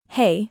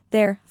Hey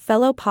there,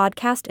 fellow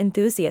podcast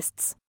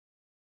enthusiasts.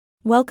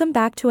 Welcome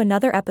back to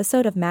another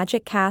episode of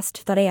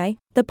MagicCast.ai,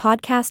 the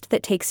podcast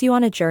that takes you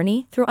on a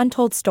journey through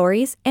untold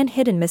stories and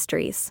hidden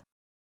mysteries.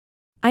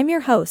 I'm your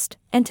host,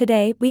 and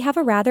today we have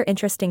a rather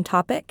interesting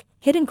topic: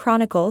 hidden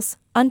chronicles,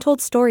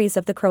 untold stories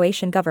of the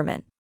Croatian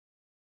government.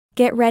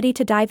 Get ready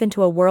to dive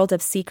into a world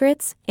of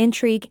secrets,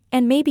 intrigue,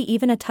 and maybe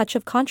even a touch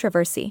of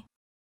controversy.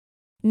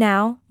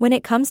 Now, when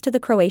it comes to the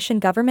Croatian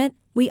government,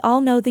 we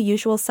all know the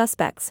usual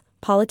suspects: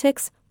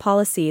 politics,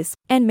 policies,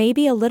 and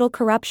maybe a little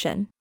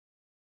corruption.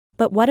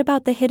 But what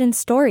about the hidden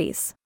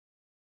stories?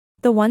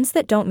 The ones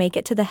that don't make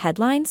it to the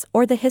headlines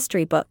or the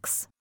history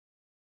books?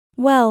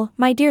 Well,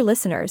 my dear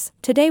listeners,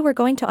 today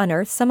we're going to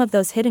unearth some of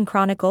those hidden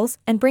chronicles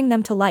and bring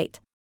them to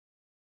light.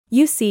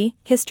 You see,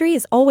 history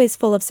is always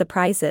full of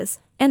surprises,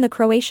 and the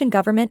Croatian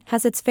government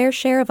has its fair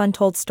share of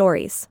untold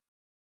stories.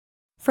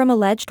 From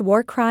alleged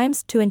war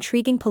crimes to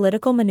intriguing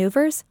political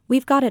maneuvers,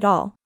 we've got it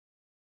all.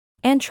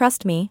 And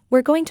trust me,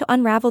 we're going to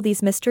unravel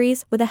these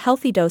mysteries with a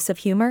healthy dose of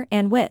humor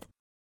and wit.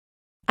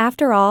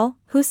 After all,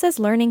 who says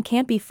learning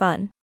can't be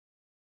fun?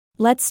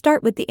 Let's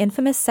start with the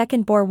infamous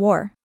Second Boer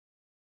War.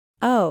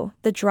 Oh,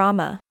 the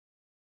drama.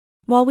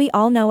 While we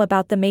all know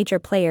about the major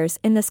players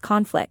in this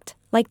conflict,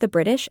 like the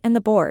British and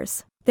the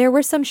Boers, there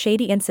were some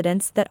shady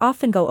incidents that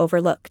often go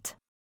overlooked.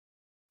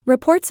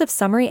 Reports of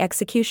summary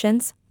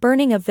executions,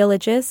 burning of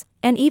villages,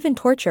 and even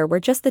torture were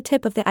just the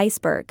tip of the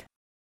iceberg.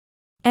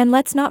 And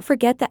let's not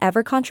forget the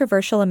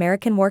ever-controversial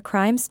American war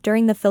crimes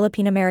during the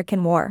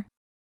Philippine-American War.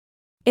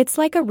 It's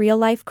like a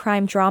real-life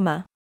crime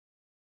drama.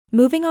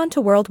 Moving on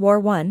to World War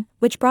I,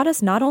 which brought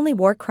us not only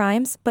war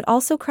crimes but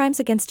also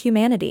crimes against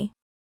humanity.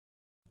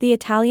 The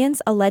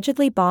Italians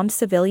allegedly bombed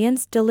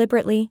civilians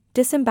deliberately,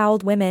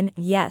 disemboweled women,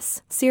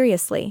 yes,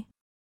 seriously.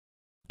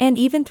 And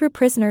even threw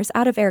prisoners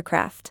out of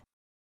aircraft.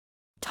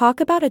 Talk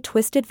about a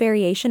twisted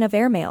variation of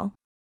airmail.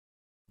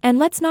 And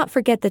let's not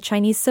forget the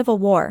Chinese Civil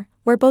War,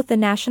 where both the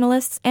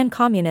nationalists and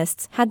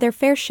communists had their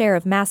fair share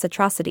of mass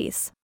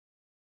atrocities.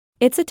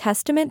 It's a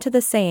testament to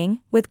the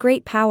saying, with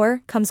great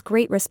power comes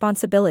great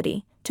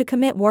responsibility, to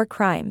commit war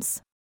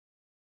crimes.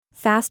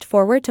 Fast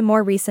forward to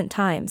more recent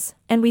times,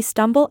 and we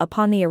stumble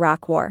upon the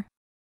Iraq War.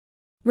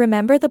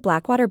 Remember the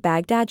Blackwater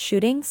Baghdad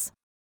shootings?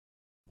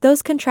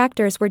 Those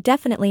contractors were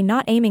definitely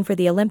not aiming for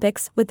the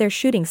Olympics with their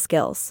shooting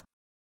skills.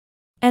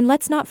 And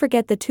let's not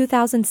forget the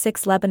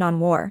 2006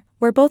 Lebanon War,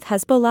 where both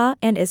Hezbollah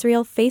and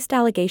Israel faced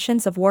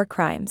allegations of war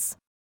crimes.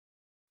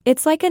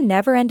 It's like a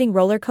never-ending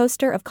roller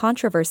coaster of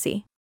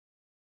controversy.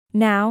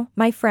 Now,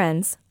 my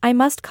friends, I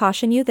must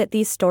caution you that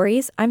these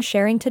stories I'm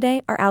sharing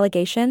today are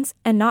allegations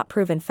and not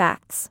proven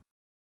facts.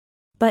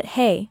 But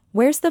hey,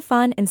 where's the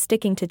fun in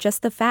sticking to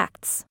just the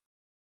facts?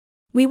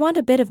 We want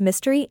a bit of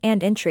mystery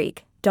and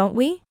intrigue, don't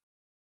we?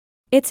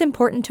 It's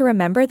important to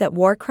remember that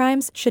war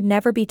crimes should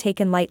never be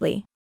taken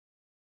lightly.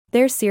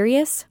 They're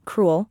serious,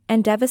 cruel,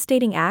 and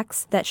devastating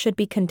acts that should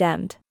be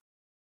condemned.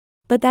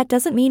 But that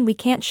doesn't mean we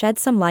can't shed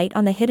some light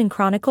on the hidden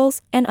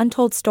chronicles and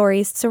untold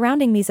stories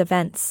surrounding these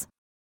events.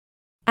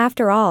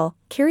 After all,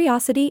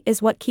 curiosity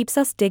is what keeps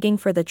us digging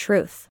for the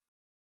truth.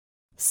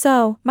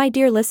 So, my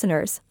dear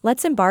listeners,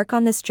 let's embark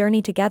on this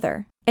journey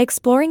together,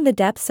 exploring the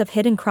depths of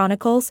hidden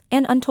chronicles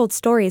and untold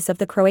stories of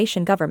the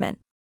Croatian government.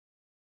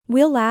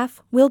 We'll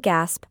laugh, we'll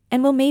gasp,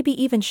 and we'll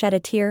maybe even shed a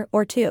tear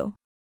or two.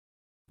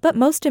 But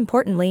most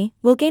importantly,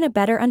 we'll gain a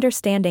better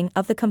understanding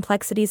of the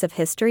complexities of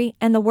history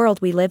and the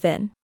world we live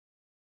in.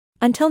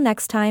 Until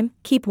next time,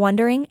 keep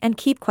wondering and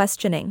keep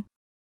questioning.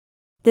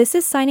 This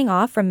is signing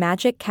off from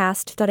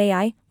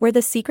MagicCast.ai, where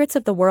the secrets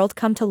of the world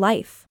come to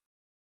life.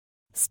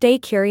 Stay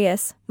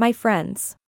curious, my friends.